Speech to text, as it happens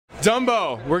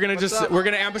Dumbo, we're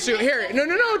gonna ambush you. Here,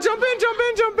 no, jump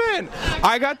in.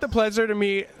 I got the pleasure to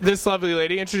meet this lovely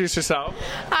lady. Introduce yourself.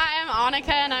 Hi, I'm Annika,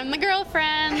 and I'm the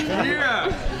girlfriend.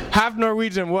 Yeah. Half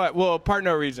Norwegian, what? Well, part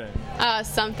Norwegian.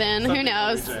 Something. Who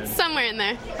knows? Norwegian. Somewhere in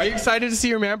there. Are you excited to see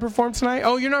your man perform tonight?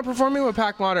 Oh, you're not performing with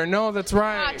Pack Modern. No, that's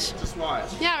right. Watch. Just watch.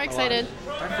 Yeah, we're excited.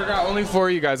 I forgot only 4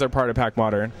 of you guys are part of Pack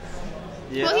Modern.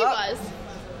 Yeah. Well, he was.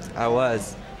 I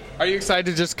was. Are you excited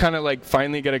to just kind of like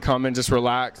finally get to come and just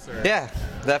relax? Or? Yeah,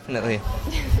 definitely.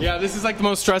 Yeah, this is like the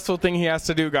most stressful thing he has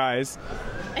to do, guys.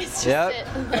 It's just Yep.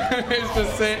 it. Is to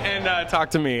sit and talk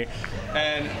to me.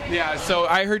 And yeah, so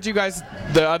I heard you guys,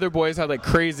 the other boys had like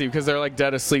crazy because they're like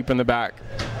dead asleep in the back.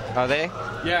 Are they?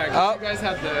 Yeah, 'cause you guys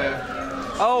had the...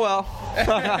 Oh, well.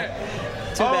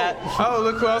 Too bad. Oh,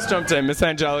 look who else jumped in, Miss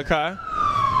Angelica.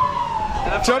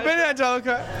 Jump in,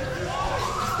 Angelica.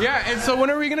 Yeah, and so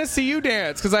when are we gonna see you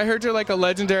dance? Because I heard you're like a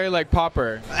legendary like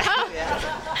popper.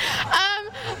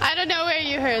 I don't know where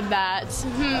you heard that.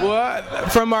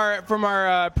 What? From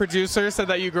our producer said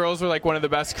that you girls were like one of the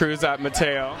best crews at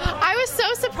Mateo. I was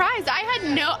so surprised. I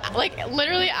had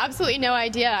literally absolutely no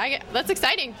idea. That's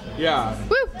exciting. Yeah.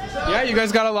 Woo! Yeah, you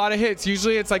guys got a lot of hits.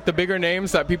 Usually it's like the bigger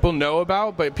names that people know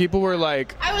about, but people were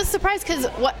like... I was surprised because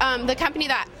the company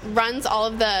that runs all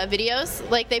of the videos,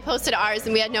 like they posted ours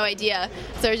and we had no idea.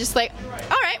 So we're just like,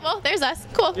 all right, well, there's us.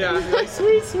 Cool. Yeah, like,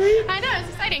 sweet. I know, it's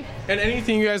exciting. And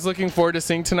anything you guys looking forward to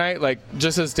seeing tonight, like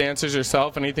just as dancers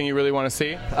yourself, anything you really want to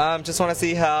see? Just want to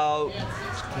see how,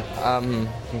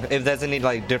 if there's any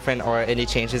like different or any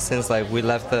changes since like we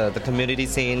left the community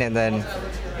scene and then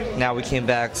now we came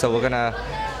back. So we're gonna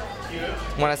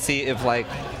want to see if like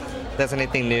there's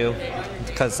anything new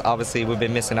because obviously we've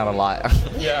been missing out a lot.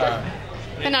 Yeah.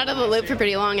 Been out of the loop for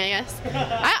pretty long, I guess.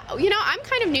 I'm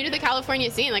kind of new to the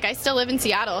California scene. Like, I still live in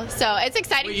Seattle, so it's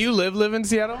exciting. Wait, you live in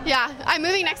Seattle? Yeah, I'm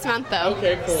moving next month, though.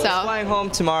 Okay, cool. So, Flying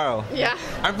home tomorrow. yeah.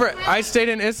 I stayed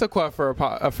in Issaquah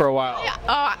for a while. Yeah.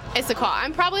 Oh, Issaquah.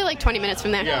 I'm probably like 20 minutes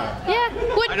from there. Yeah.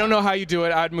 Yeah. I don't know how you do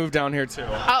it. I'd move down here too.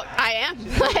 Oh, I am.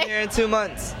 Here in 2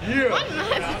 months. Yeah. 1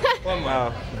 month. 1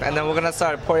 month. And then we're gonna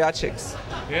start Poreotix.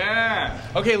 Yeah.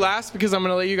 Okay, last, because I'm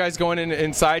going to let you guys go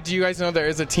inside. Do you guys know there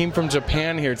is a team from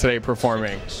Japan here today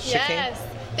performing? Yes.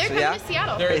 They're coming to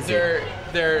Seattle.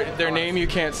 Their name you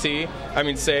can't see. I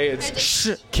mean, say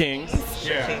it's Kings.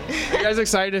 Yeah. You guys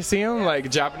excited to see them?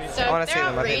 Like Japanese? So I wanna see they're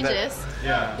them. I think outrageous.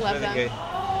 Yeah. Love them. Good.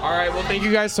 All right. Well, thank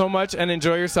you guys so much and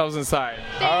enjoy yourselves inside.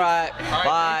 All right. All right,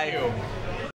 Bye. thank you.